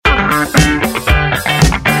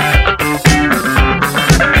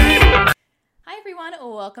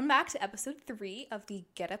Welcome back to episode 3 of the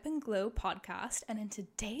Get Up and Glow podcast. And in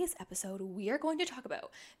today's episode, we are going to talk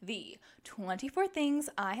about the 24 things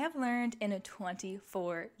I have learned in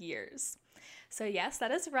 24 years. So yes,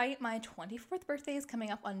 that is right. My 24th birthday is coming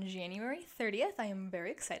up on January 30th. I am very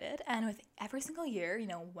excited. And with every single year,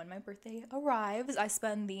 when my birthday arrives, I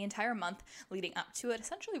spend the entire month leading up to it,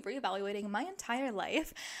 essentially reevaluating my entire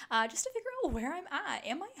life, just to figure out where I'm at.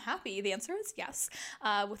 Am I happy? The answer is yes.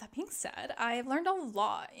 With that being said, I've learned a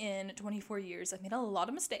lot in 24 years. I've made a lot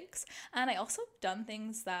of mistakes, and I also done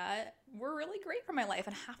things that were really great for my life,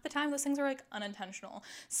 and half the time those things are unintentional.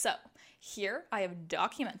 So here I have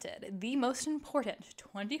documented the most important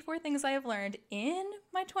 24 things I have learned in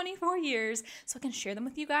my 24 years, so I can share them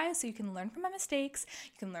with you guys, so you can learn from my mistakes,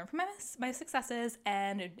 you can learn from my successes,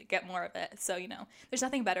 and get more of it. So there's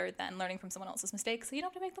nothing better than learning from someone else's mistakes, so you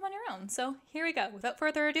don't have to make them on your own. So here we go. Without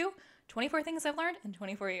further ado, 24 things I've learned in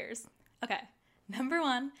 24 years. Okay, number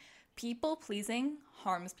 1, people pleasing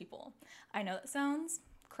harms people. I know that sounds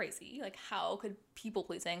crazy. How could people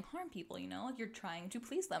pleasing harm people? You're trying to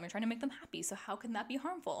please them, you're trying to make them happy, so how can that be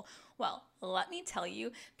harmful? Well, let me tell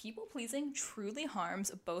you, people pleasing truly harms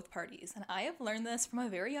both parties, and I have learned this from a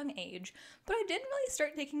very young age, but I didn't really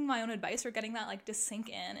start taking my own advice or getting that to sink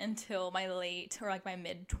in until my late or my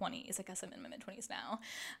mid-20s. I guess I'm in my mid-20s now.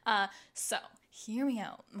 So hear me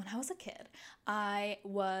out. When I was a kid, I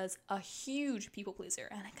was a huge people pleaser,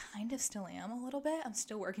 and I kind of still am a little bit. I'm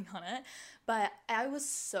still working on it, but I was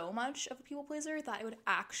so much of a people pleaser that it would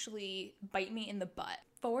actually bite me in the butt.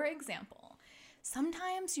 For example,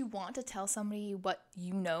 sometimes you want to tell somebody what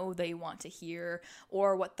they want to hear,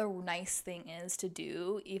 or what the nice thing is to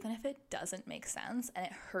do, even if it doesn't make sense and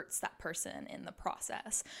it hurts that person in the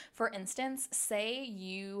process. For instance, say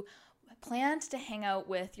you planned to hang out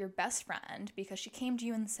with your best friend because she came to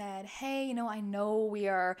you and said, hey, I know we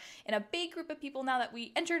are in a big group of people now that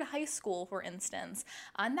we entered high school, for instance,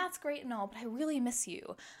 and that's great and all, but I really miss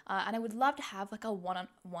you, and I would love to have a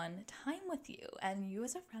one-on-one time with you. And you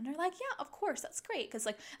as a friend are like, yeah, of course, that's great, because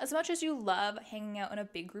as much as you love hanging out in a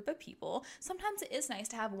big group of people, sometimes it is nice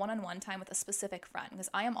to have one-on-one time with a specific friend, because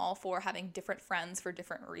I am all for having different friends for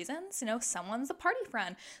different reasons. Someone's a party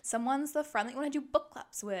friend, someone's the friend that you want to do book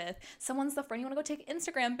clubs with, someone's the friend you want to go take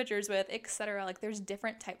Instagram pictures with, etc. There's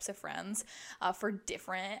different types of friends for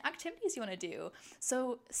different activities you want to do.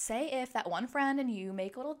 So say if that one friend and you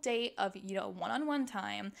make a little date of one-on-one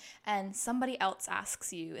time, and somebody else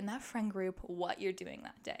asks you in that friend group what you're doing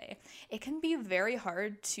that day, it can be very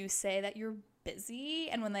hard to say that you're busy,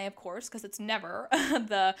 and when they, of course, because it's never I'm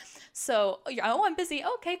busy,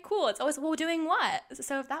 okay, cool, it's always, well, doing what?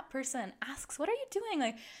 So if that person asks, what are you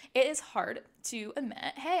doing, it is hard to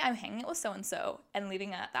admit, hey, I'm hanging out with so-and-so, and leaving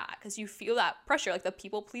it at that, because you feel that pressure, the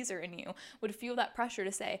people pleaser in you would feel that pressure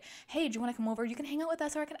to say, hey, do you want to come over, you can hang out with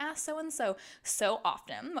us, or I can ask so-and-so. So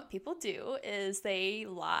often what people do is they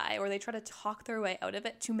lie, or they try to talk their way out of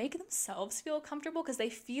it to make themselves feel comfortable, because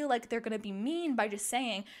they feel like they're going to be mean by just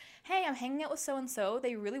saying, hey, I'm hanging out with so-and-so,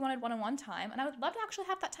 they really wanted one-on-one time, and I would love to actually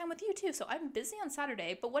have that time with you too, so I'm busy on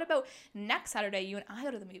Saturday, but what about next Saturday, you and I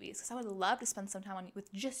go to the movies, because I would love to spend some time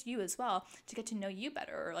with just you as well, to get to know you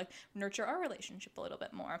better, or nurture our relationship a little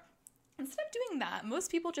bit more. Instead of doing that,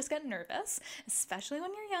 most people just get nervous, especially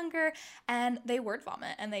when you're younger, and they word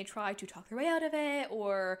vomit, and they try to talk their way out of it,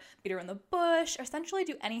 or beat around the bush, or essentially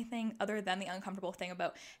do anything other than the uncomfortable thing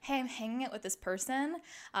about, hey, I'm hanging out with this person,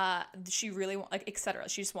 she really, etc.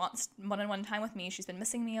 She just wants one-on-one time with me, she's been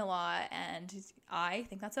missing me a lot, and I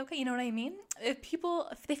think that's okay, you know what I mean?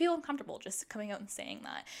 If they feel uncomfortable just coming out and saying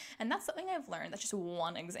that, and that's something I've learned. That's just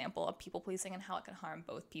one example of people pleasing and how it can harm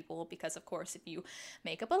both people, because of course, if you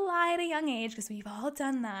make up a lie at a young age, because we've all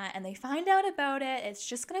done that, and they find out about it, it's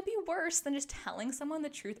just gonna be worse than just telling someone the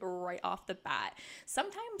truth right off the bat.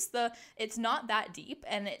 Sometimes it's not that deep,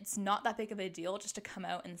 and it's not that big of a deal just to come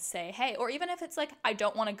out and say, hey, or even if it's I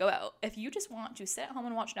don't want to go out, if you just want to sit at home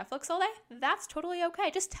and watch Netflix all day, that's totally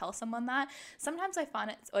okay. Just tell someone that. Sometimes I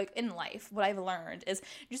find it in life, what I've learned is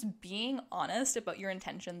just being honest about your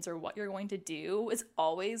intentions or what you're going to do is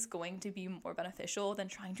always going to be more beneficial than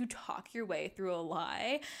trying to talk your way through a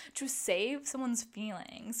lie to save someone's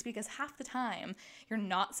feelings, because half the time you're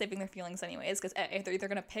not saving their feelings anyways, because they're either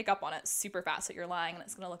going to pick up on it super fast that you're lying and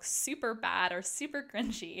it's going to look super bad or super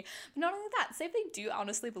cringy. But not only that, say if they do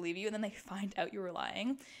honestly believe you and then they find out you were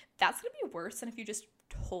lying, that's going to be worse than if you just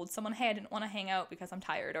told someone, hey, I didn't want to hang out because I'm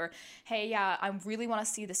tired, or hey, yeah, I really want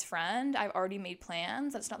to see this friend, I've already made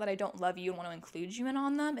plans. It's not that I don't love you and want to include you in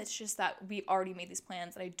on them, it's just that we've already made these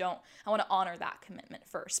plans and I want to honor that commitment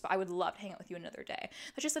first, but I would love to hang out with you another day.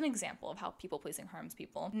 That's just an example of how people pleasing harms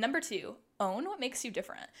people. Number 2, own what makes you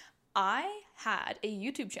different. I had a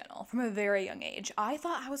YouTube channel from a very young age. I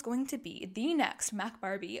thought I was going to be the next Mac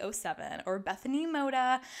Barbie 07 or Bethany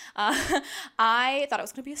Moda. I thought I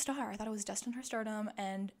was going to be a star. I thought I was destined for stardom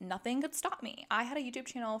and nothing could stop me. I had a YouTube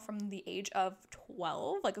channel from the age of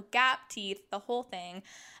 12, like a gap teeth, the whole thing.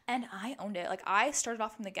 And I owned it. Like I started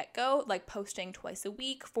off from the get-go, like posting twice a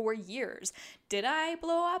week for years. Did I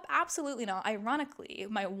blow up? Absolutely not. Ironically,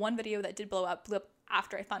 my one video that did blow up blew up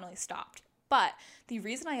after I finally stopped. But the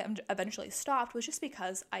reason I eventually stopped was just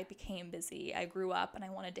because I became busy. I grew up and I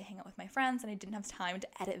wanted to hang out with my friends and I didn't have time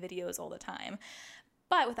to edit videos all the time.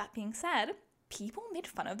 But with that being said, people made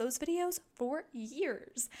fun of those videos for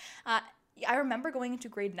years. I remember going into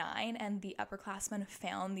grade 9 and the upperclassmen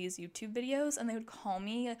found these YouTube videos and they would call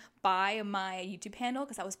me by my YouTube handle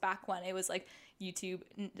because that was back when it was like YouTube,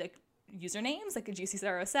 like usernames like a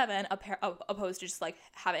Juicy07 opposed to just like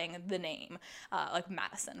having the name like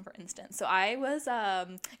Madison, for instance. So I was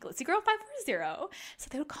Glitzy Girl 540. So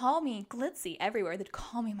they would call me Glitzy everywhere. They'd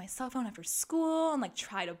call me on my cell phone after school and like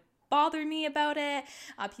try to bother me about it.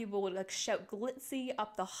 People would like shout Glitzy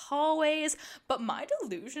up the hallways, but my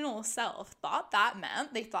delusional self thought that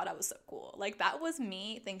meant they thought I was so cool. Like that was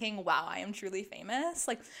me thinking, wow, I am truly famous.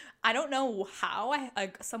 Like I don't know how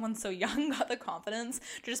someone so young got the confidence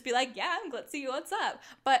to just be like, yeah, I'm Glitzy, what's up?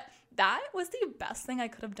 But that was the best thing I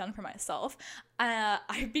could have done for myself.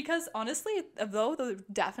 Because honestly, though they're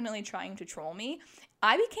definitely trying to troll me,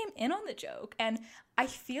 I became in on the joke, and I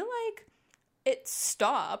feel like it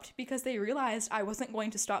stopped because they realized I wasn't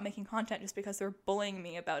going to stop making content just because they were bullying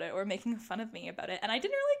me about it or making fun of me about it. And I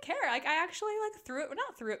didn't really care. Like I actually like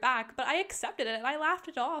not threw it back, but I accepted it and I laughed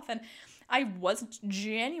it off and I was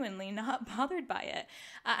genuinely not bothered by it.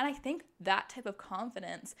 And I think that type of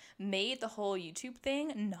confidence made the whole YouTube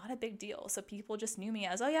thing not a big deal. So people just knew me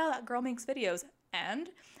as, oh yeah, that girl makes videos. And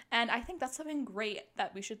I think that's something great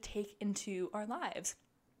that we should take into our lives.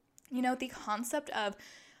 You know, the concept of,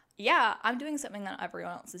 yeah, I'm doing something that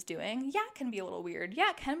everyone else is doing. Yeah, it can be a little weird.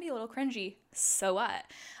 Yeah, it can be a little cringy. So what?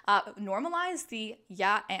 Normalize the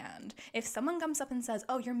yeah and. If someone comes up and says,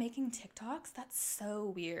 oh, you're making TikToks? That's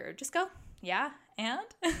so weird. Just go, yeah, and?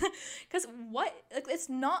 Because it's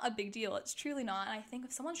not a big deal. It's truly not. And I think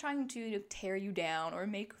if someone's trying to tear you down or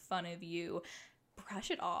make fun of you,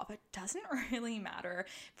 brush it off. It doesn't really matter.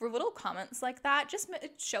 For little comments like that, just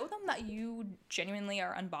show them that you genuinely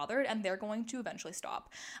are unbothered and they're going to eventually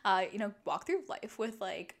stop. Walk through life with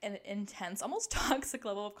like an intense, almost toxic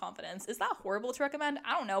level of confidence. Is that horrible to recommend?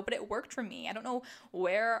 I don't know, but it worked for me. I don't know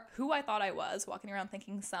who I thought I was, walking around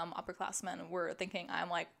thinking some upperclassmen were thinking I'm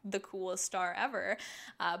like the coolest star ever.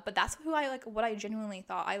 But that's who I like, what I genuinely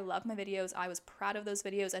thought. I love my videos. I was proud of those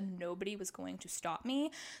videos and nobody was going to stop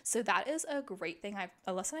me. So that is a great thing,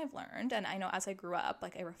 a lesson I've learned. And I know as I grew up,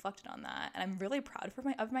 like I reflected on that and I'm really proud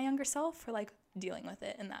of my younger self for like dealing with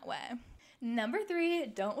it in that way. Number 3,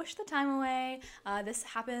 don't wish the time away. This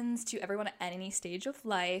happens to everyone at any stage of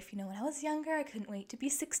life. You know, when I was younger, I couldn't wait to be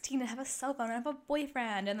 16 and have a cell phone and have a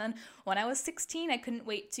boyfriend. And then when I was 16, I couldn't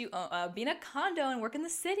wait to be in a condo and work in the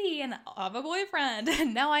city and have a boyfriend.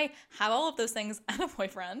 And now I have all of those things and a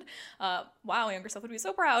boyfriend. Wow, younger self would be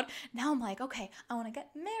so proud. Now I'm like, okay, I want to get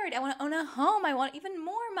married. I want to own a home. I want even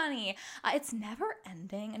more money. It's never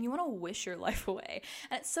ending and you want to wish your life away.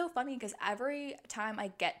 And it's so funny because every time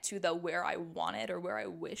I get to the where I wanted or where I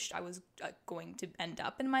wished I was going to end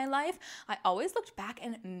up in my life, I always looked back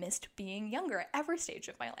and missed being younger at every stage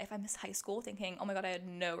of my life. I missed high school thinking, oh my God, I had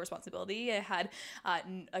no responsibility. I had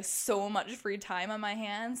so much free time on my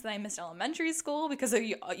hands. Then I missed elementary school because of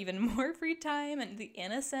even more free time and the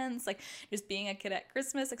innocence, like just being a kid at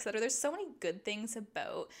Christmas, etc. There's so many good things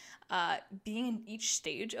about being in each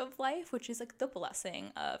stage of life, which is like the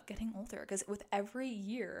blessing of getting older, because with every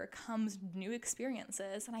year comes new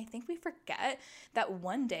experiences. And I think we forget that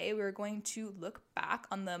one day we're going to look back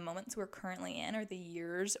on the moments we're currently in, or the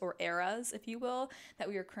years or eras, if you will, that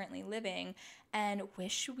we are currently living, and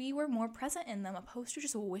wish we were more present in them opposed to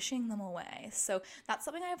just wishing them away. So that's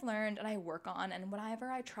something I've learned and I work on. And whenever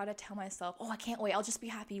I try to tell myself, oh, I can't wait, I'll just be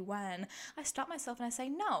happy when, I stop myself and I say,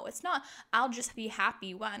 no, it's not I'll just be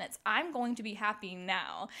happy when, it's I'm going to be happy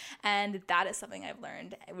now. And that is something I've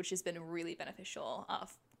learned, which has been really beneficial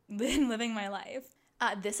in living my life.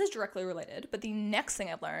 This is directly related, but the next thing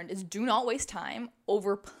I've learned is do not waste time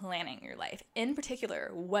over planning your life, in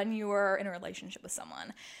particular when you're in a relationship with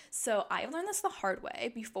someone. So I've learned this the hard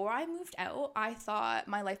way. Before I moved out, I thought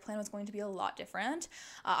my life plan was going to be a lot different.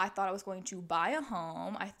 I thought I was going to buy a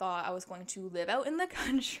home. I thought I was going to live out in the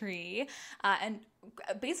country. And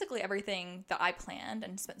basically everything that I planned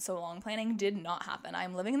and spent so long planning did not happen.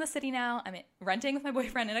 I'm living in the city now. I'm renting with my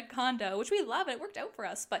boyfriend in a condo, which we love. It worked out for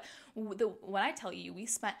us. But when I tell you, we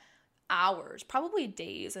spent hours, probably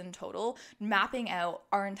days in total, mapping out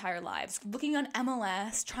our entire lives, looking on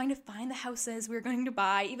MLS, trying to find the houses we were going to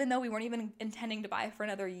buy, even though we weren't even intending to buy for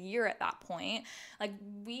another year at that point. Like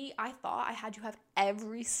I thought I had to have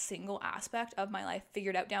every single aspect of my life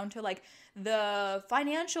figured out, down to like the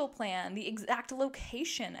financial plan, the exact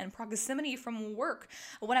location and proximity from work,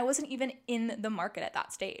 when I wasn't even in the market at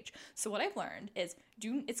that stage. So what I've learned is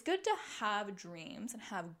it's good to have dreams and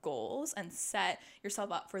have goals and set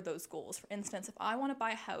yourself up for those goals. For instance, if I want to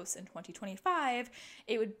buy a house in 2025,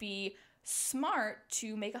 it would be smart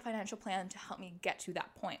to make a financial plan to help me get to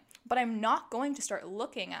that point. But I'm not going to start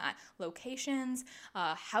looking at locations,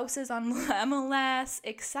 houses on MLS,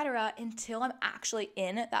 etc. until I'm actually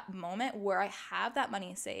in that moment where I have that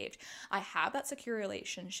money saved, I have that secure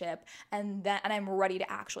relationship, and I'm ready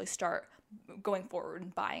to actually start going forward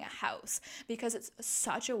and buying a house, because it's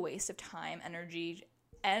such a waste of time, energy,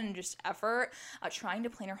 and just effort trying to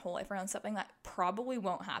plan your whole life around something that probably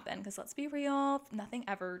won't happen, because let's be real, nothing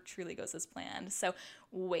ever truly goes as planned. So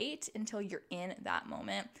wait until you're in that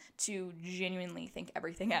moment to genuinely think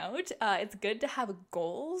everything out. It's good to have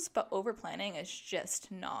goals, but over planning is just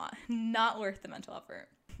not worth the mental effort.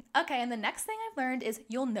 Okay, and the next thing I've learned is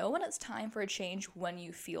you'll know when it's time for a change when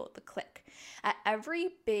you feel the click. At every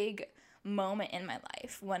big moment in my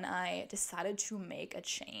life when I decided to make a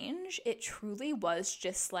change, it truly was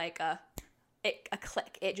just like a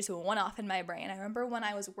click. It just went off in my brain. I remember when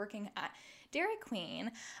I was working at Dairy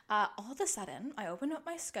Queen, all of a sudden I opened up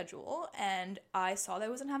my schedule and I saw that I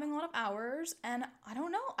wasn't having a lot of hours, and I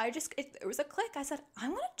don't know, it was a click. I said,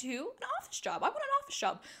 I'm gonna do an office job. I want an office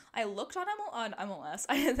job. I looked on MLS.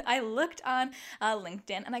 I looked on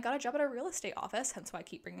LinkedIn, and I got a job at a real estate office, hence why I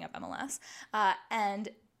keep bringing up MLS. And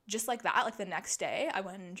just like that, like the next day, I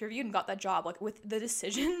went and interviewed and got that job. Like with the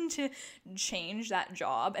decision to change that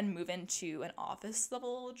job and move into an office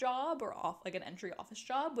level job, or like an entry office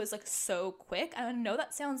job, was like so quick. And I know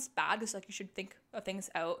that sounds bad, because like you should think of things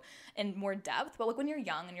out in more depth, but like when you're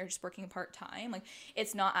young and you're just working part-time, like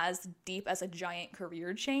it's not as deep as a giant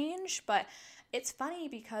career change. But it's funny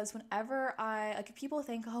because whenever people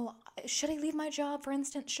think, oh, should I leave my job, for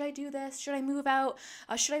instance? Should I do this? Should I move out?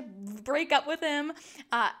 Should I break up with him?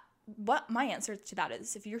 What my answer to that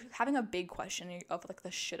is, if you're having a big question of like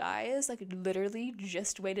the should I's, like literally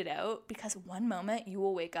just wait it out, because one moment you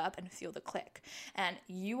will wake up and feel the click, and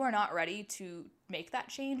you are not ready to make that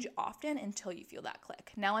change often until you feel that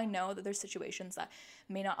click. Now I know that there's situations that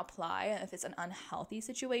may not apply. If it's an unhealthy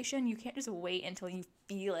situation, you can't just wait until you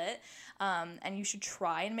feel it, and you should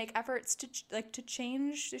try and make efforts to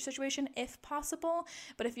change your situation if possible.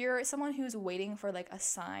 But if you're someone who's waiting for like a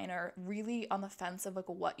sign, or really on the fence of like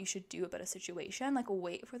what you should do about a situation, like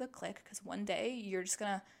wait for the click, because one day you're just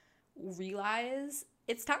gonna realize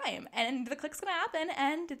it's time and the click's gonna happen,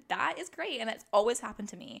 and that is great. And it's always happened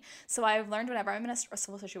to me. So I've learned whenever I'm in a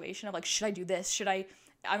stressful situation of like, should I do this? I'm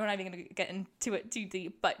not even gonna get into it too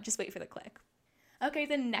deep, but just wait for the click. Okay,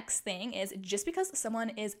 the next thing is, just because someone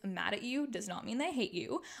is mad at you does not mean they hate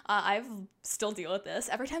you. I've still deal with this.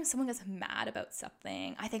 Every time someone gets mad about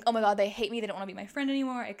something, I think, oh my God, they hate me, they don't want to be my friend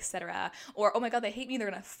anymore, etc. Or, oh my God, they hate me,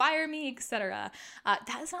 they're going to fire me, etc.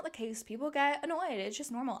 That is not the case. People get annoyed. It's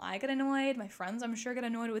just normal. I get annoyed. My friends, I'm sure, get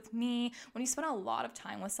annoyed with me. When you spend a lot of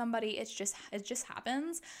time with somebody, it just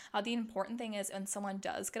happens. The important thing is, when someone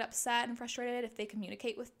does get upset and frustrated, if they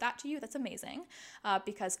communicate with that to you, that's amazing.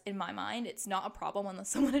 Because in my mind, it's not a problem unless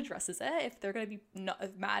someone addresses it. If they're going to be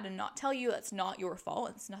mad and not tell you, that's not your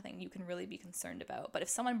fault. It's nothing you can really be concerned about. But if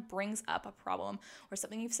someone brings up a problem or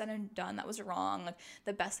something you've said and done that was wrong, like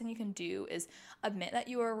the best thing you can do is admit that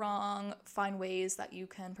you are wrong, find ways that you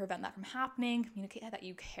can prevent that from happening, communicate that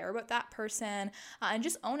you care about that person, and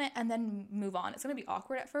just own it, and then move on. It's going to be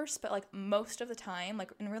awkward at first, but like most of the time,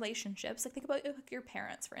 like in relationships, like think about your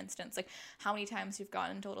parents, for instance, like how many times you've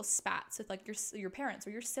gotten into little spats with like your parents or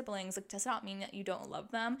your siblings. Like does not mean that you don't love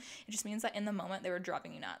them. It just means that in the moment they were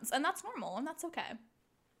driving you nuts, and that's normal, and that's okay.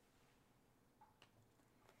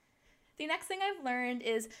 The next thing I've learned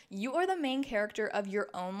is you are the main character of your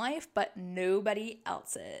own life, but nobody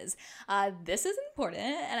else's. This is important,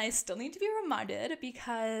 and I still need to be reminded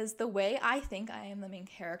because the way I think I am the main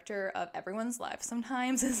character of everyone's life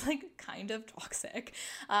sometimes is like kind of toxic.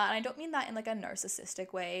 And I don't mean that in like a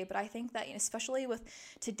narcissistic way, but I think that, especially with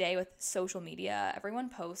today with social media, everyone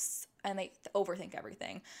posts and they overthink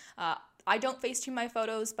everything. I don't FaceTune my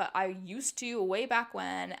photos, but I used to way back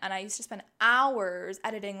when, and I used to spend hours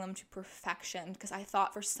editing them to perfection because I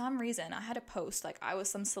thought for some reason I had to post like I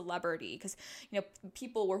was some celebrity because,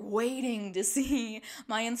 people were waiting to see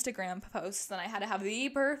my Instagram posts and I had to have the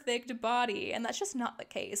perfect body, and that's just not the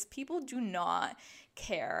case. People do not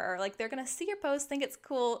care. Like, they're gonna see your post, think it's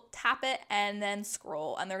cool, tap it, and then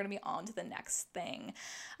scroll, and they're gonna be on to the next thing.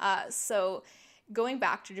 So going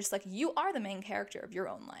back to just like, you are the main character of your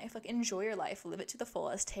own life. Like, enjoy your life, live it to the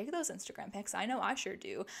fullest, take those Instagram pics. I know I sure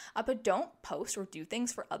do. But don't post or do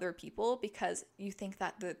things for other people because you think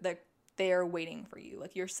that they're waiting for you.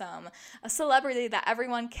 Like, you're a celebrity that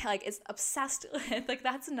everyone is obsessed with. Like,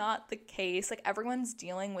 that's not the case. Like, everyone's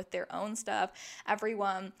dealing with their own stuff.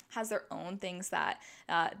 Everyone has their own things that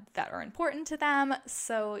are important to them.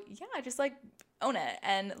 So yeah, just like own it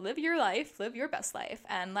and live your life, live your best life,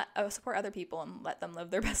 and support other people and let them live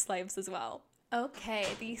their best lives as well. Okay,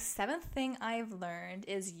 the seventh thing I've learned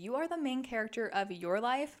is you are the main character of your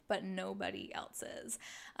life, but nobody else's.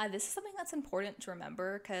 This is something that's important to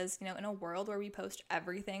remember because, in a world where we post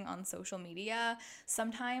everything on social media,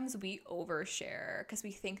 sometimes we overshare because we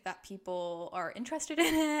think that people are interested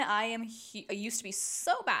in it. I used to be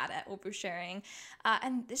so bad at oversharing,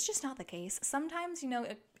 and it's just not the case. Sometimes,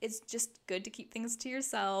 it's just good to keep things to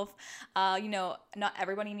yourself. Not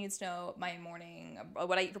everybody needs to know my morning,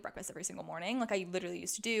 what I eat for breakfast every single morning, like I literally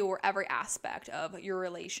used to do, or every aspect of your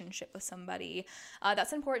relationship with somebody.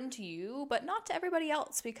 That's important to you, but not to everybody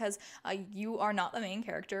else because you are not the main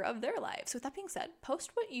character of their life. So with that being said,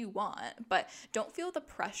 post what you want, but don't feel the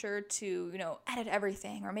pressure to, edit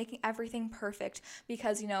everything or making everything perfect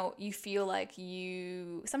because, you feel like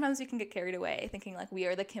sometimes you can get carried away thinking like we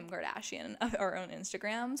are the Kim Kardashian of our own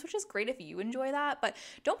Instagrams, which is great if you enjoy that, but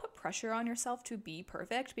don't put pressure on yourself to be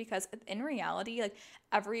perfect because in reality, like,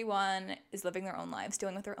 everyone is living their own lives,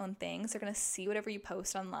 dealing with their own things. They're going to see whatever you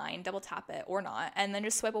post online, double tap it or not, and then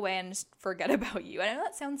just swipe away and just forget about you. I know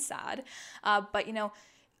that sounds sad, but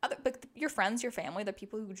your friends, your family, the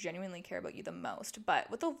people who genuinely care about you the most. But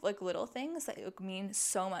with the little things that mean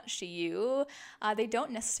so much to you, they don't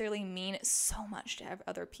necessarily mean so much to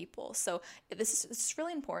other people. So it's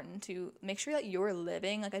really important to make sure that you're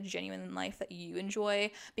living like a genuine life that you enjoy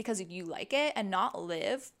because you like it, and not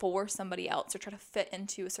live for somebody else or try to fit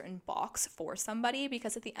into a certain box for somebody.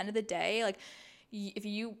 Because at the end of the day, like, if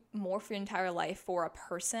you morph your entire life for a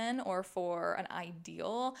person or for an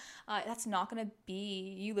ideal, that's not going to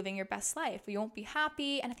be you living your best life. You won't be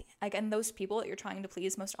happy. And and those people that you're trying to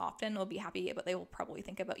please most often will be happy, but they will probably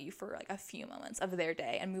think about you for like a few moments of their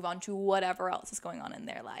day and move on to whatever else is going on in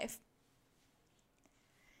their life.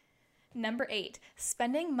 Number 8,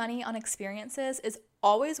 spending money on experiences is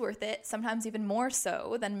always worth it, sometimes even more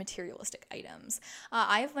so than materialistic items.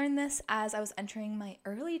 I've learned this as I was entering my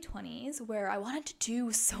early 20s, where I wanted to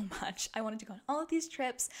do so much. I wanted to go on all of these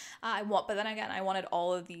trips, but then again, I wanted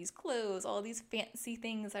all of these clothes, all of these fancy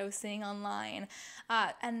things I was seeing online.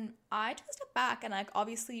 And I took a step back, and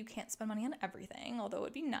obviously you can't spend money on everything, although it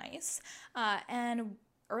would be nice. And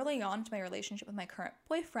early on to my relationship with my current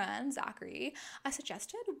boyfriend, Zachary, I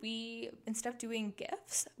suggested instead of doing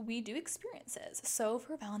gifts, we do experiences. So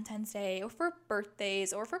for Valentine's Day or for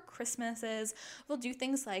birthdays or for Christmases, we'll do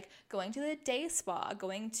things like going to the day spa,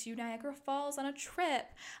 going to Niagara Falls on a trip,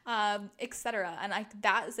 etc. And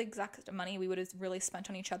that is the exact money we would have really spent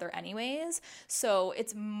on each other anyways. So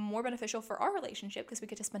it's more beneficial for our relationship because we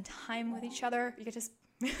get to spend time with each other.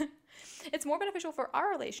 It's more beneficial for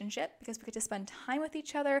our relationship because we get to spend time with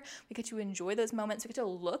each other. We get to enjoy those moments. We get to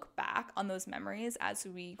look back on those memories as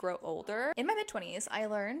we grow older. In my mid-20s, I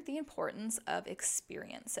learned the importance of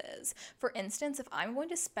experiences. For instance, if I'm going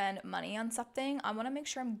to spend money on something, I want to make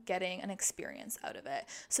sure I'm getting an experience out of it.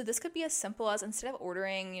 So this could be as simple as, instead of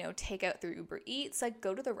ordering, takeout through Uber Eats, like,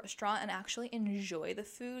 go to the restaurant and actually enjoy the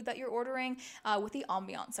food that you're ordering with the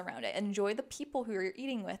ambiance around it. Enjoy the people who you're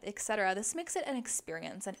eating with, etc. This makes it an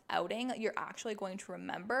experience, an outing you're actually going to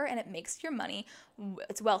remember, and it makes your money,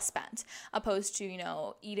 it's well spent, opposed to,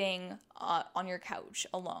 eating on your couch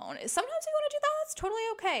alone. Sometimes you want to do that, it's totally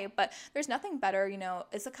okay, but there's nothing better,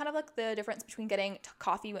 it's kind of like the difference between getting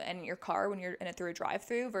coffee in your car when you're in it through a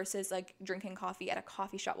drive-through versus like drinking coffee at a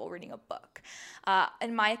coffee shop while reading a book.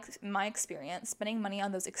 In my experience, spending money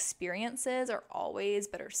on those experiences are always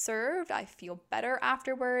better served. I feel better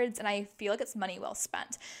afterwards, and I feel like it's money well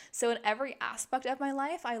spent. So in every aspect of my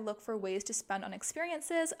life, I look for ways to spend on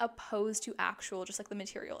experiences opposed to actual, just like the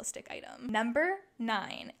materialistic item. Number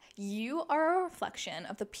 9, you are a reflection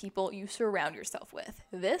of the people you surround yourself with.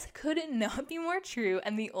 This could not be more true,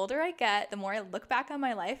 and the older I get, the more I look back on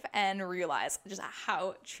my life and realize just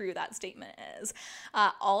how true that statement is.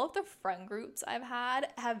 All of the friend groups I've had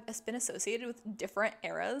have been associated with different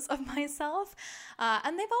eras of myself,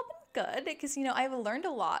 and they've all been good because, I've learned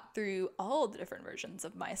a lot through all the different versions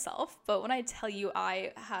of myself. But when I tell you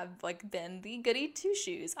I have been the goody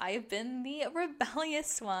two-shoes, I have been the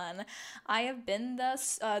rebellious one, I have been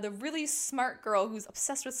the really smart girl who's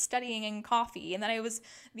obsessed with studying and coffee, and then I was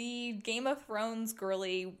the Game of Thrones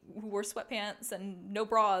girly who wore sweatpants and no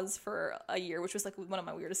bras for a year, which was one of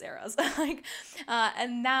my weirdest eras.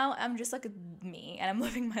 And now I'm just me, and I'm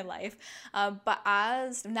living my life. But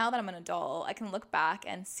now that I'm an adult, I can look back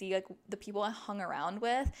and see the people I hung around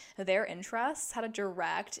with, their interests had a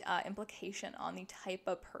direct implication on the type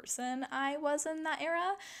of person I was in that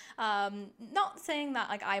era. Not saying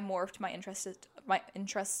that I morphed my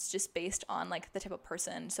interests just based on the type of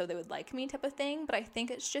person so they would like me type of thing, but I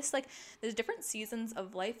think it's just there's different seasons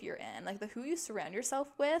of life you're in. The who you surround yourself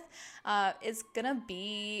with is gonna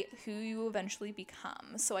be who you eventually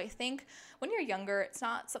become. So I think when you're younger, it's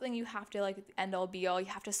not something you have to end all be all. You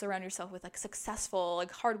have to surround yourself with successful,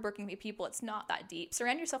 hardworking people. It's not that deep.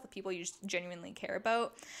 Surround yourself with people you just genuinely care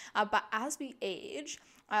about. But as we age,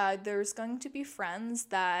 there's going to be friends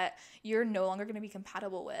that you're no longer going to be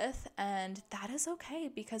compatible with, and that is okay,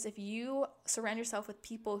 because if you surround yourself with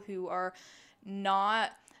people who are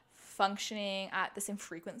not functioning at the same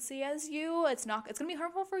frequency as you, it's going to be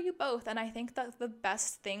harmful for you both. And I think that the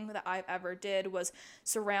best thing that I've ever did was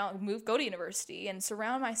go to university and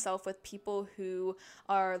surround myself with people who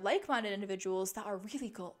are like-minded individuals that are really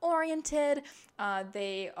goal-oriented.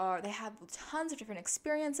 They have tons of different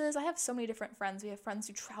experiences. I have so many different friends. We have friends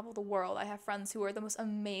who travel the world. I have friends who are the most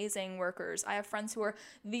amazing workers. I have friends who are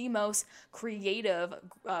the most creative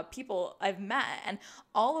people I've met, and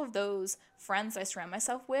all of those friends I surround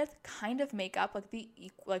myself with kind of make up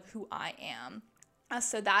who I am.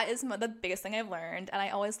 So that is the biggest thing I've learned, and I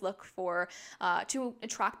always look for to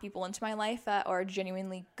attract people into my life that are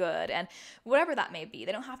genuinely good, and whatever that may be.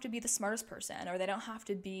 They don't have to be the smartest person, or they don't have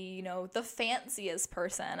to be, the fanciest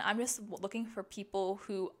person. I'm just looking for people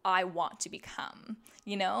who I want to become.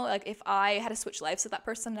 If I had to switch lives with that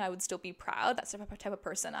person, I would still be proud. That's the type of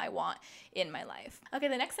person I want in my life. Okay,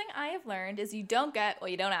 the next thing I have learned is you don't get what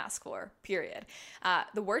you don't ask for, period.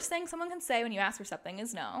 The worst thing someone can say when you ask for something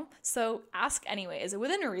is no, so ask anyways,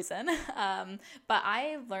 within reason. But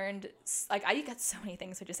I've learned, I get so many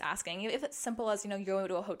things for just asking. If it's simple as, you go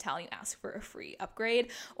to a hotel and you ask for a free upgrade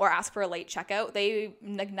or ask for a late checkout, they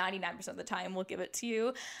 99% of the time will give it to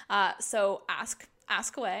you. So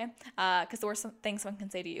ask away, because the worst thing someone can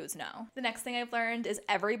say to you is no. The next thing I've learned is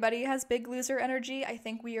everybody has big loser energy. I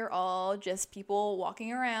think we are all just people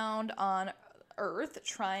walking around on earth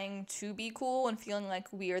trying to be cool and feeling like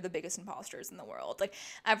we are the biggest imposters in the world.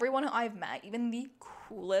 Everyone who I've met, even the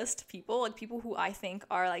coolest people, people who I think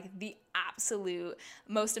are the absolute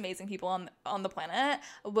most amazing people on the planet,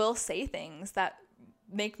 will say things that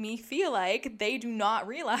make me feel like they do not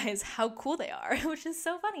realize how cool they are, which is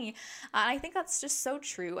so funny. And I think that's just so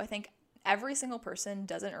true. I think every single person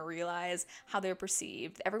doesn't realize how they're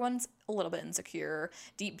perceived. Everyone's a little bit insecure,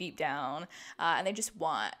 deep down, and they just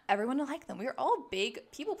want everyone to like them. We are all big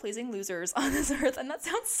people-pleasing losers on this earth, and that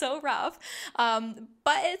sounds so rough,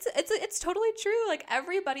 but it's totally true.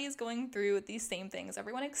 Everybody is going through these same things.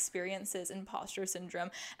 Everyone experiences imposter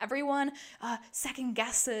syndrome. Everyone second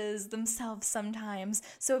guesses themselves sometimes.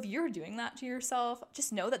 So if you're doing that to yourself,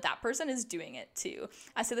 just know that that person is doing it too.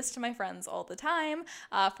 I say this to my friends all the time.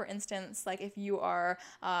 For instance, if you are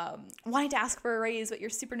wanting to ask for a raise, but you're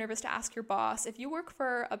super nervous to ask your boss, if you work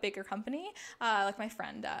for a bigger company, like my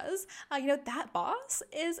friend does, that boss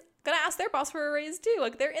is gonna ask their boss for a raise too.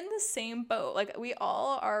 They're in the same boat. We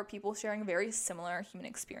all are people sharing very similar human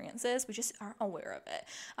experiences. We just aren't aware of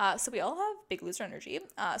it. So we all have big loser energy.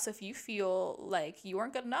 So if you feel like you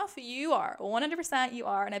aren't good enough, you are 100% you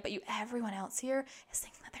are. And I bet you everyone else here is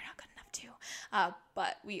thinking that they're not good enough to.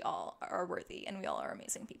 But we all are worthy and we all are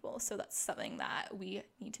amazing people. So that's something that we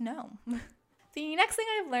need to know. The next thing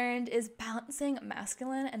I've learned is balancing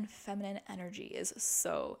masculine and feminine energy is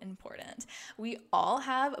so important. We all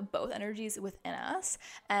have both energies within us,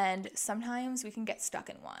 and sometimes we can get stuck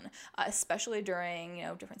in one, especially during,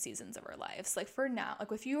 different seasons of our lives. Like for now,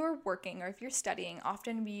 like if you're working or if you're studying,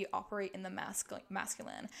 often we operate in the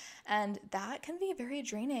masculine, and that can be very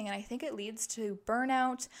draining, and I think it leads to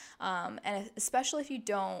burnout, and especially if you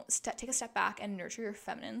don't take a step back and nurture your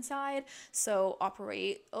feminine side, so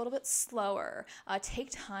operate a little bit slower. Take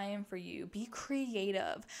time for you. Be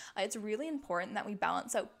creative. It's really important that we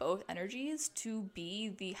balance out both energies to be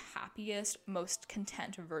the happiest, most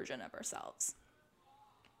content version of ourselves.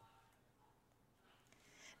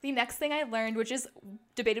 The next thing I learned, which is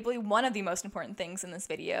debatably one of the most important things in this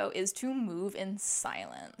video, is to move in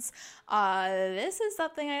silence. This is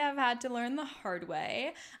something I have had to learn the hard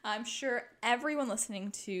way. I'm sure everyone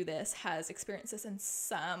listening to this has experienced this in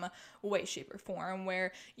some way, shape, or form,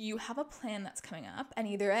 where you have a plan that's coming up, and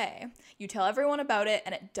either A, you tell everyone about it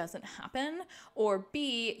and it doesn't happen, or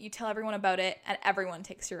B, you tell everyone about it and everyone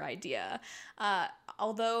takes your idea.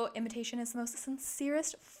 Although imitation is the most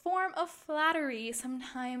sincerest form of flattery,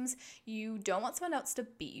 sometimes you don't want someone else to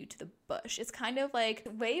beat you to the bush. It's kind of like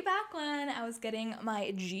way back when I was getting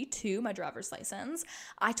my G2, my driver's license,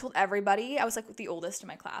 I told everybody, I was like the oldest in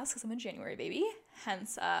my class because I'm a January baby,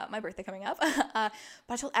 hence my birthday coming up, but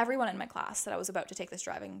I told everyone in my class that I was about to take this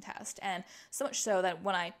driving test, and so much so that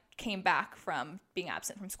when I came back from being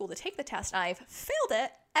absent from school to take the test, I've failed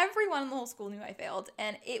it. Everyone in the whole school knew I failed,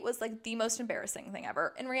 and it was like the most embarrassing thing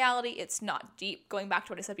ever. In reality, it's not deep. Going back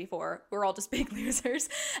to what I said before, we're all just big losers.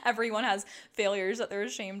 Everyone has failures that they're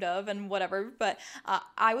ashamed of and whatever, but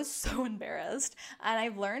I was so embarrassed, and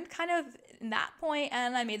I've learned kind of in that point,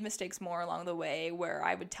 and I made mistakes more along the way where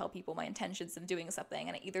I would tell people my intentions of doing something,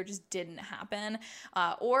 and it either just didn't happen,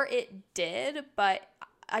 or it did, but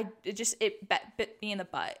it bit me in the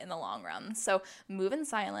butt in the long run. So move in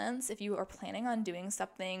silence. If you are planning on doing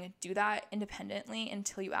something, do that independently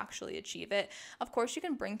until you actually achieve it. Of course, you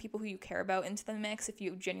can bring people who you care about into the mix if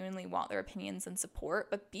you genuinely want their opinions and support,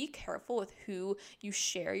 but be careful with who you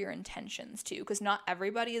share your intentions to, because not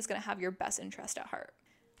everybody is going to have your best interest at heart.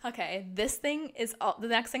 Okay, the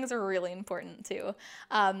next thing is really important too.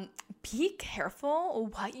 Be careful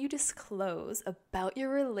what you disclose about your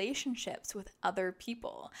relationships with other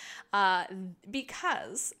people,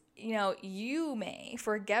 because you may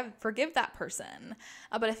forgive that person,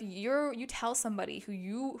 but if you tell somebody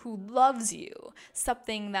who loves you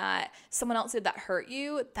something that someone else did that hurt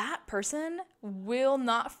you, that person will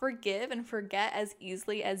not forgive and forget as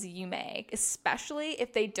easily as you may, especially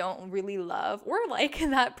if they don't really love or like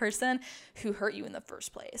that person who hurt you in the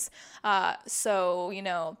first place. So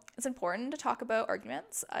it's important to talk about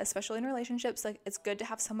arguments, especially in relationships. Like, it's good to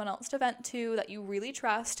have someone else to vent to that you really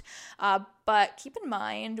trust, but keep in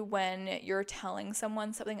mind when you're telling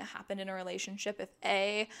someone something that happened in a relationship, if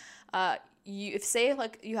say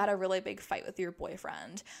like you had a really big fight with your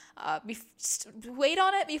boyfriend, wait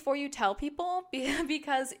on it before you tell people,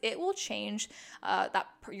 because it will change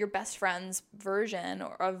your best friend's version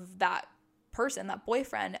of that person, that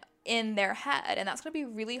boyfriend, in their head, and that's going to be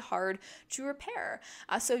really hard to repair.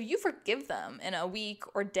 So you forgive them in a week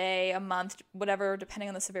or day, a month, whatever, depending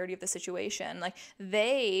on the severity of the situation. Like,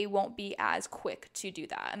 they won't be as quick to do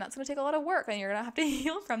that, and that's going to take a lot of work, and you're going to have to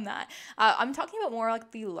heal from that. I'm talking about more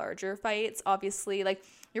like the larger fights. Obviously, like,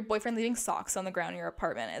 your boyfriend leaving socks on the ground in your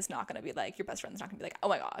apartment is not going to be like, your best friend's not going to be like, oh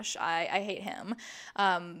my gosh, I hate him.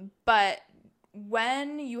 But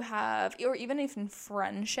when you have, or even if in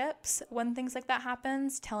friendships, when things like that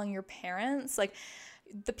happens, telling your parents, like,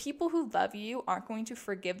 the people who love you aren't going to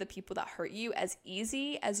forgive the people that hurt you as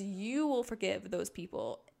easy as you will forgive those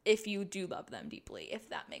people if you do love them deeply, if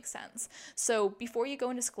that makes sense. So before you go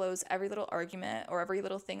and disclose every little argument or every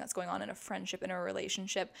little thing that's going on in a friendship, in a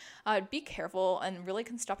relationship, be careful and really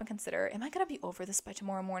can stop and consider, am I going to be over this by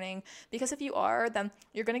tomorrow morning? Because if you are, then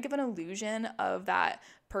you're going to give an illusion of that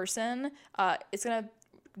person. It's going to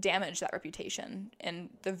damage that reputation and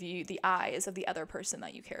the eyes of the other person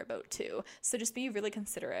that you care about too. So just be really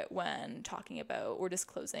considerate when talking about or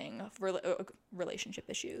disclosing relationship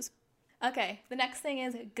issues. Okay, the next thing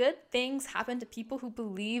is good things happen to people who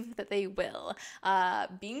believe that they will.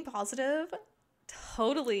 Being positive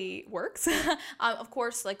totally works. Of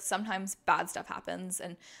course, like, sometimes bad stuff happens,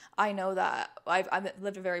 and I know that I've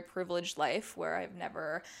lived a very privileged life where I've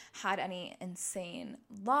never had any insane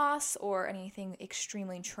loss or anything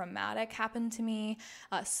extremely traumatic happen to me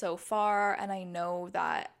so far, and I know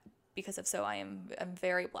that because if so, I'm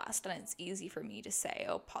very blessed, and it's easy for me to say,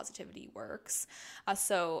 oh, positivity works.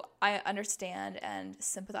 So I understand and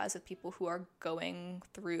sympathize with people who are going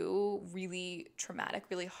through really traumatic,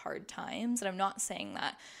 really hard times. And I'm not saying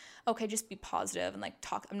that, okay, just be positive and like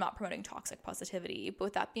talk. I'm not promoting toxic positivity. But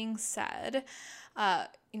with that being said,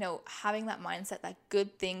 having that mindset that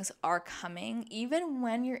good things are coming, even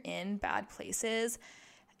when you're in bad places,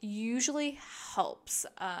 usually helps.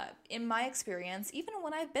 In my experience, even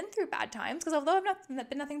when I've been through bad times, because although I've not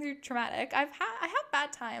been nothing through traumatic, I have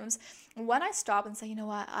bad times. When I stop and say, you know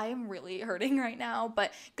what, I am really hurting right now,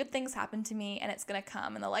 but good things happen to me and it's gonna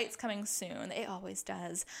come and the light's coming soon. It always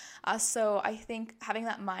does. So I think having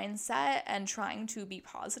that mindset and trying to be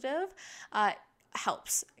positive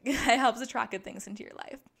helps. It helps attract good things into your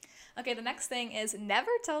life. Okay, the next thing is never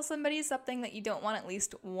tell somebody something that you don't want at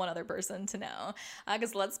least one other person to know.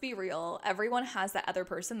 Because let's be real, everyone has that other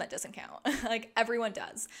person that doesn't count. Like, everyone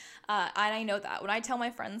does. And I know that. When I tell my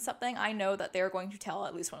friends something, I know that they're going to tell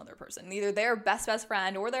at least one other person. Either their best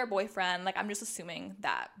friend or their boyfriend. Like, I'm just assuming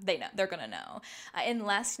that they know. They're going to know.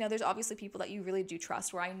 Unless, there's obviously people that you really do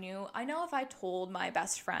trust where I know if I told my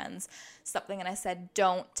best friends something and I said,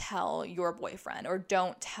 don't tell your boyfriend or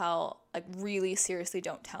don't tell, like really seriously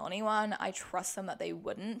don't tell anyone, I trust them that they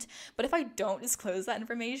wouldn't. But if I don't disclose that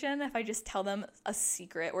information, if I just tell them a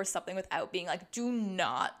secret or something without being like, do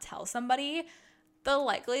not tell somebody, the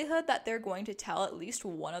likelihood that they're going to tell at least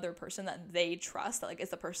one other person that they trust, that like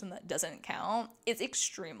is the person that doesn't count, is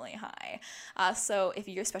extremely high. So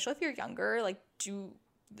especially if you're younger,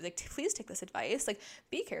 please take this advice. Like,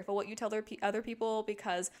 be careful what you tell other people,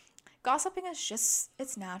 because gossiping is just,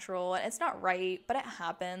 it's natural and it's not right, but it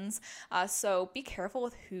happens. So be careful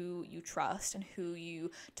with who you trust and who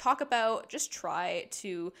you talk about. Just try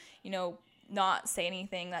to, not say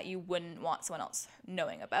anything that you wouldn't want someone else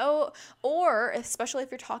knowing about. Or especially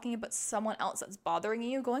if you're talking about someone else that's bothering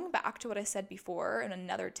you, going back to what I said before and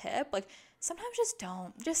another tip, like sometimes just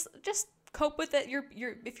don't. Just cope with it.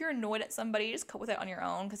 If you're annoyed at somebody, just cope with it on your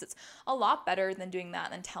own, because it's a lot better than doing that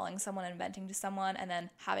than telling someone and venting to someone and then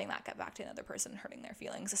having that get back to another person, hurting their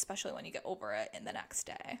feelings, especially when you get over it in the next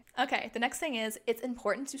day. Okay, the next thing is it's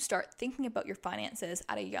important to start thinking about your finances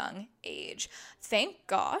at a young age. Thank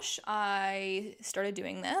gosh I started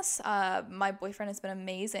doing this. My boyfriend has been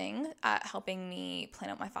amazing at helping me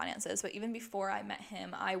plan out my finances, but even before I met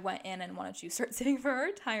him, I went in and wanted to start saving for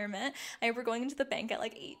retirement. I remember going into the bank at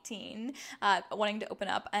like 18, wanting to open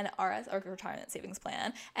up an RS or retirement savings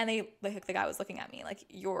plan, and the guy was looking at me like,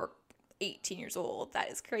 you're 18 years old,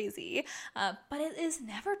 that is crazy. But it is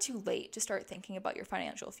never too late to start thinking about your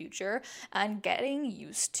financial future and getting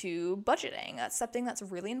used to budgeting. That's something that's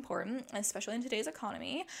really important, especially in today's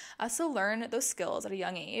economy. So learn those skills at a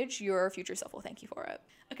young age. Your future self will thank you for it.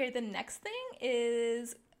 Okay, the next thing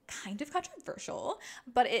is kind of controversial,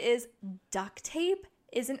 but it is duct tape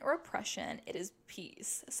isn't repression, it is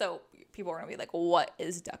peace. So people are gonna be like, what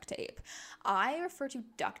is duct tape? I refer to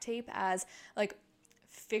duct tape as like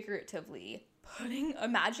figuratively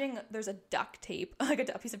imagining there's a duct tape, like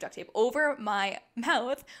a piece of duct tape over my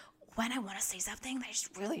mouth when I want to say something that I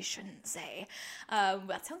just really shouldn't say.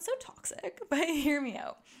 That sounds so toxic, but hear me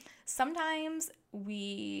out. Sometimes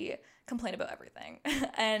we complain about everything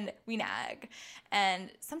and we nag,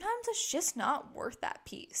 and sometimes it's just not worth that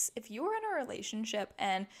peace. If you're in a relationship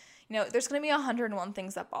and there's going to be 101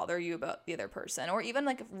 things that bother you about the other person, or even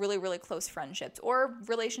like really, really close friendships or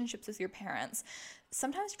relationships with your parents,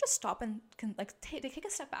 sometimes you just stop and take a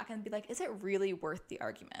step back and be like, is it really worth the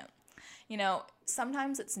argument?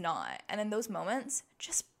 Sometimes it's not. And in those moments,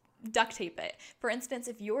 just duct tape it. For instance,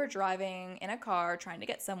 if you're driving in a car trying to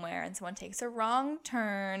get somewhere and someone takes a wrong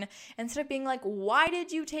turn, instead of being like, why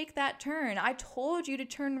did you take that turn? I told you to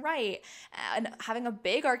turn right, and having a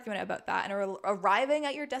big argument about that and arriving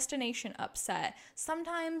at your destination upset,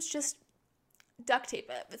 sometimes just duct tape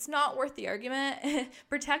it. It's not worth the argument.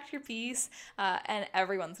 Protect your peace, and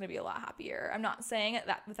everyone's going to be a lot happier. I'm not saying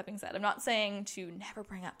that, with that being said, I'm not saying to never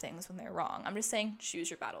bring up things when they're wrong. I'm just saying choose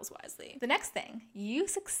your battles wisely. The next thing, you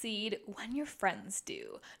succeed when your friends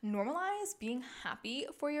do. Normalize being happy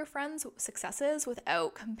for your friends' successes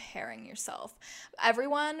without comparing yourself.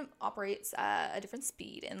 Everyone operates at a different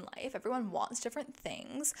speed in life. Everyone wants different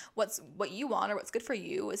things. What you want or what's good for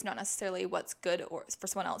you is not necessarily what's good or for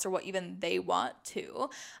someone else or what even they want to,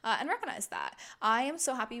 and recognize that. I am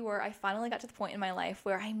so happy where I finally got to the point in my life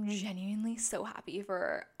where I'm genuinely so happy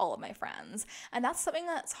for all of my friends. And that's something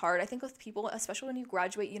that's hard, I think, with people, especially when you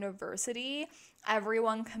graduate university.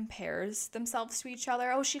 Everyone compares themselves to each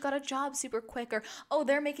other. Oh, she got a job super quick, or oh,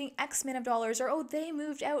 they're making X amount of dollars, or oh, they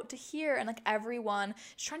moved out to here. And like everyone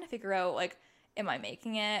is trying to figure out like, am I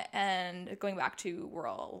making it? And going back to we're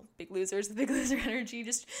all big losers, the big loser energy,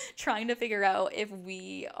 just trying to figure out if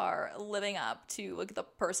we are living up to like the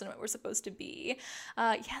person that we're supposed to be.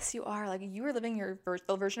 Yes, you are. Like you are living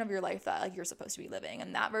the version of your life that like you're supposed to be living,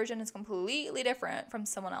 and that version is completely different from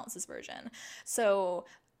someone else's version. So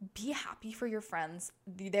be happy for your friends.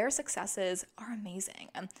 Their successes are amazing,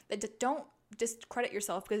 and don't discredit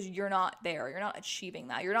yourself because you're not there, you're not achieving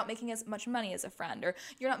that, you're not making as much money as a friend, or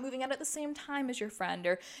you're not moving out at the same time as your friend,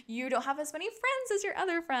 or you don't have as many friends as your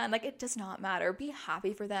other friend. Like it does not matter. Be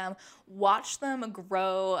happy for them, watch them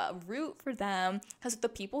grow, root for them, because the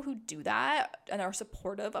people who do that and are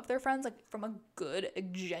supportive of their friends like from a good,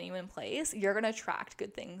 genuine place, you're gonna attract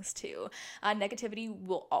good things too. Negativity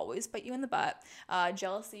will always bite you in the butt.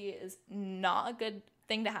 Jealousy is not a good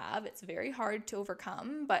thing to have. It's very hard to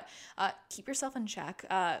overcome, but keep yourself in check.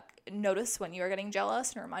 Notice when you are getting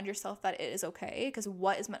jealous and remind yourself that it is okay, because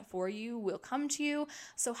what is meant for you will come to you.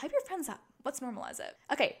 So hype your friends up. Let's normalize it.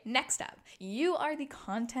 Okay, next up, you are the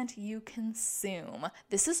content you consume.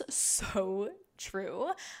 This is so true.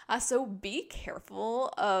 So be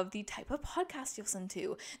careful of the type of podcast you listen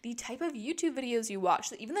to, the type of YouTube videos you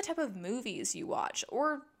watch, even the type of movies you watch,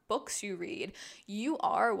 or books you read. You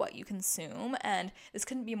are what you consume, and this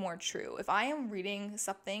couldn't be more true. If I am reading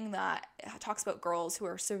something that talks about girls who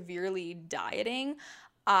are severely dieting,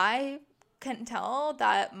 I can tell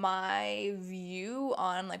that my view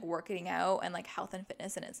on like working out and like health and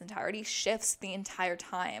fitness in its entirety shifts the entire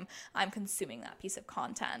time I'm consuming that piece of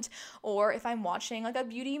content. Or if I'm watching like a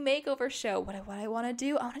beauty makeover show, what I want to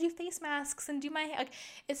do, I want to do face masks and do my hair. Like,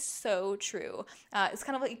 it's so true. It's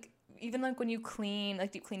kind of like even like when you clean,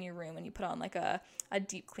 like deep clean your room and you put on like a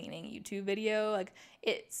deep cleaning YouTube video, like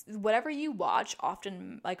it's whatever you watch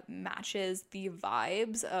often like matches the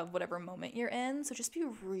vibes of whatever moment you're in. So just be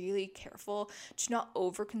really careful to not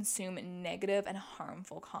over consume negative and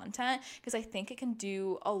harmful content, because I think it can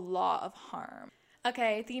do a lot of harm.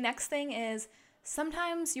 Okay, the next thing is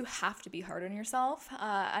sometimes you have to be hard on yourself.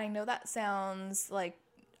 I know that sounds like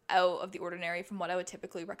out of the ordinary from what I would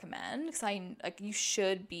typically recommend, because you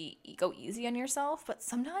should go easy on yourself, but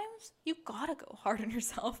sometimes you gotta go hard on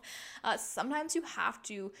yourself. Sometimes you have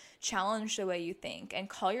to challenge the way you think and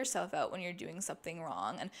call yourself out when you're doing something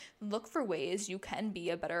wrong, and look for ways you can be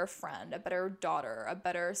a better friend, a better daughter, a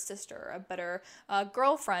better sister, a better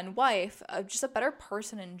girlfriend, wife, just a better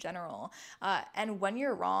person in general. And when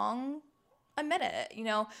you're wrong, admit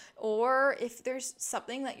it, or if there's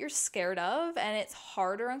something that you're scared of and it's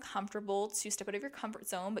hard or uncomfortable to step out of your comfort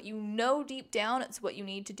zone, but deep down it's what you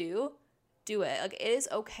need to do it. Like, it is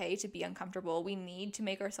okay to be uncomfortable. We need to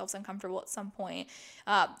make ourselves uncomfortable at some point,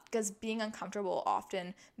 because being uncomfortable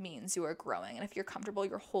often means you are growing. And if you're comfortable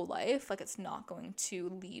your whole life, like, it's not going to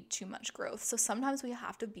lead to much growth. So sometimes we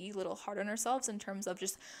have to be a little hard on ourselves in terms of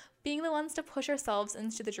just being the ones to push ourselves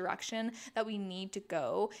into the direction that we need to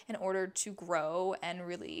go in order to grow and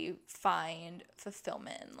really find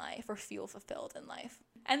fulfillment in life, or feel fulfilled in life.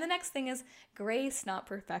 And the next thing is grace, not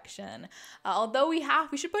perfection. Although we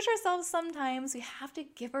should push ourselves sometimes, we have to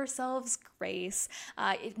give ourselves grace.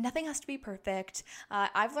 Nothing has to be perfect.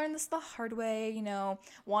 I've learned this the hard way,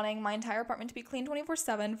 wanting my entire apartment to be clean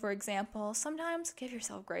 24/7, for example. Sometimes give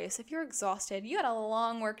yourself grace. If you're exhausted, you had a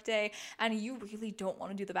long work day, and you really don't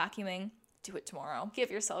want to do the vacuuming, do it tomorrow. Give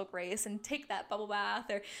yourself grace and take that bubble bath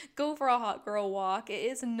or go for a hot girl walk. It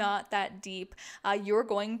is not that deep. You're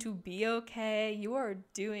going to be okay. You are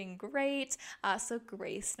doing great. So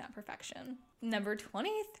grace, not perfection. Number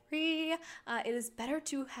 23, it is better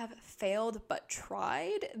to have failed but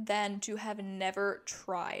tried than to have never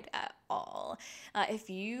tried at all. If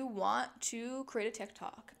you want to create a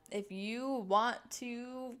TikTok, if you want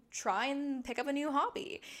to try and pick up a new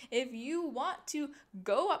hobby, if you want to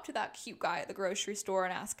go up to that cute guy at the grocery store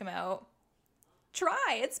and ask him out,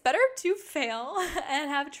 try. It's better to fail and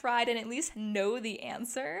have tried and at least know the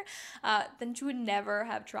answer than to never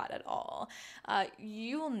have tried at all.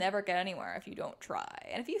 You will never get anywhere if you don't try.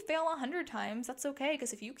 And if you fail 100 times, that's okay,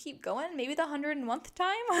 because if you keep going, maybe the 101st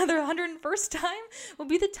time or the 101st time will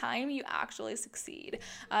be the time you actually succeed.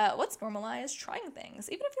 Let's normalize trying things,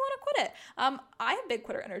 even if you want to quit it. I have big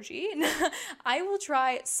quitter energy. I will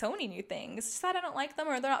try so many new things, decide I don't like them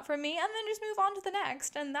or they're not for me, and then just move on to the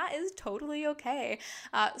next, and that is totally okay.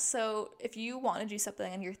 So if you want to do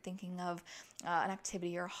something and you're thinking of an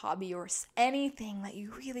activity or a hobby or anything that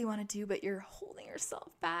you really want to do, but you're holding yourself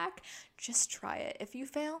back, just try it. If you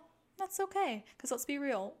fail, that's okay, because let's be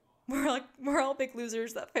real. We're all big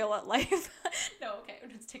losers that fail at life. No, okay,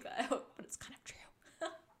 let's take that out, but it's kind of true.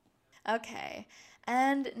 Okay,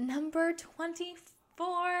 and number 24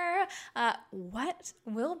 2024. What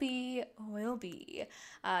will be, will be.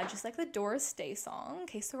 Just like the Doris Day song,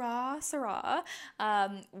 Que sera, sera.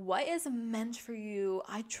 What is meant for you,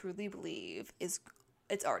 I truly believe, it's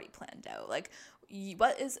already planned out. Like,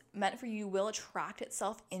 what is meant for you will attract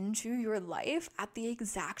itself into your life at the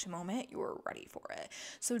exact moment you're ready for it.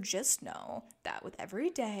 So just know that with every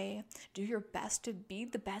day, do your best to be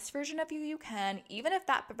the best version of you can, even if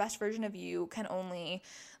that best version of you can only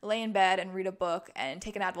lay in bed and read a book and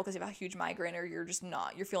take an Advil because you have a huge migraine, or you're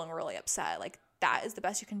feeling really upset. Like, that is the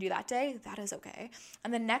best you can do that day. That is okay.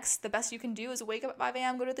 And the best you can do is wake up at 5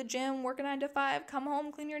 a.m., go to the gym, work a 9 to 5, come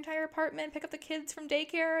home, clean your entire apartment, pick up the kids from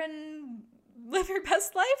daycare, and live your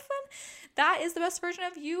best life. And that is the best version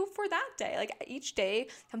of you for that day. Like, each day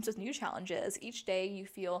comes with new challenges. Each day you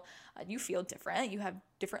feel different. You have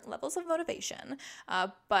different levels of motivation.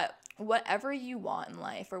 But whatever you want in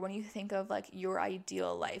life, or when you think of like your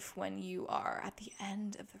ideal life when you are at the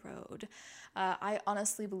end of the road, I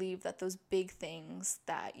honestly believe that those big things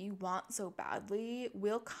that you want so badly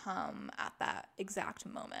will come at that exact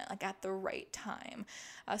moment, like at the right time.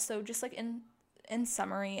 So just like in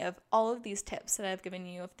summary of all of these tips that I've given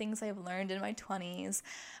you, of things I've learned in my 20s,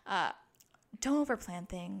 don't overplan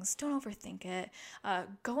things. Don't overthink it.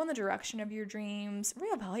 Go in the direction of your dreams.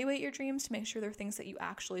 Reevaluate your dreams to make sure they're things that you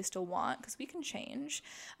actually still want, because we can change.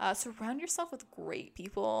 Surround yourself with great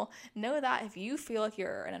people. Know that if you feel like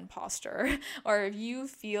you're an imposter or if you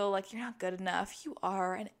feel like you're not good enough, you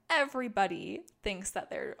are, and everybody thinks that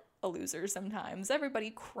they're a loser sometimes.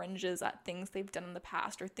 Everybody cringes at things they've done in the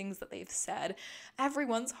past or things that they've said.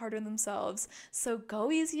 Everyone's hard on themselves. So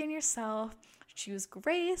go easy on yourself. Choose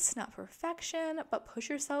grace, not perfection, but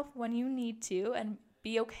push yourself when you need to, and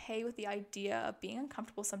be okay with the idea of being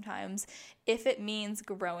uncomfortable sometimes if it means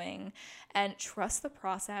growing, and trust the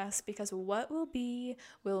process, because what will be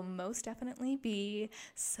will most definitely be.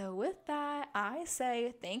 So with that, I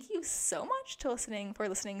say thank you so much for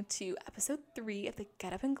listening to episode 3 of the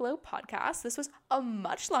Get Up and Glow podcast. This was a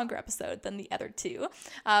much longer episode than the other two,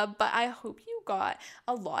 but I hope you got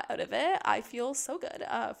a lot out of it. I feel so good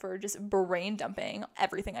for just brain dumping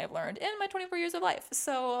everything I've learned in my 24 years of life.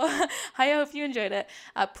 So I hope you enjoyed it.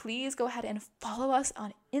 Please go ahead and follow us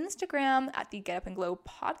on Instagram at the Get Up and Glow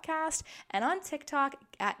podcast, and on TikTok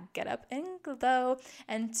at Get Up and Glow,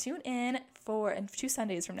 and tune in for 2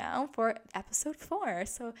 Sundays from now for episode 4.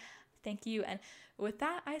 So thank you. And with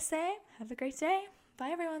that, I say have a great day.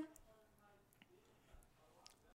 Bye, everyone.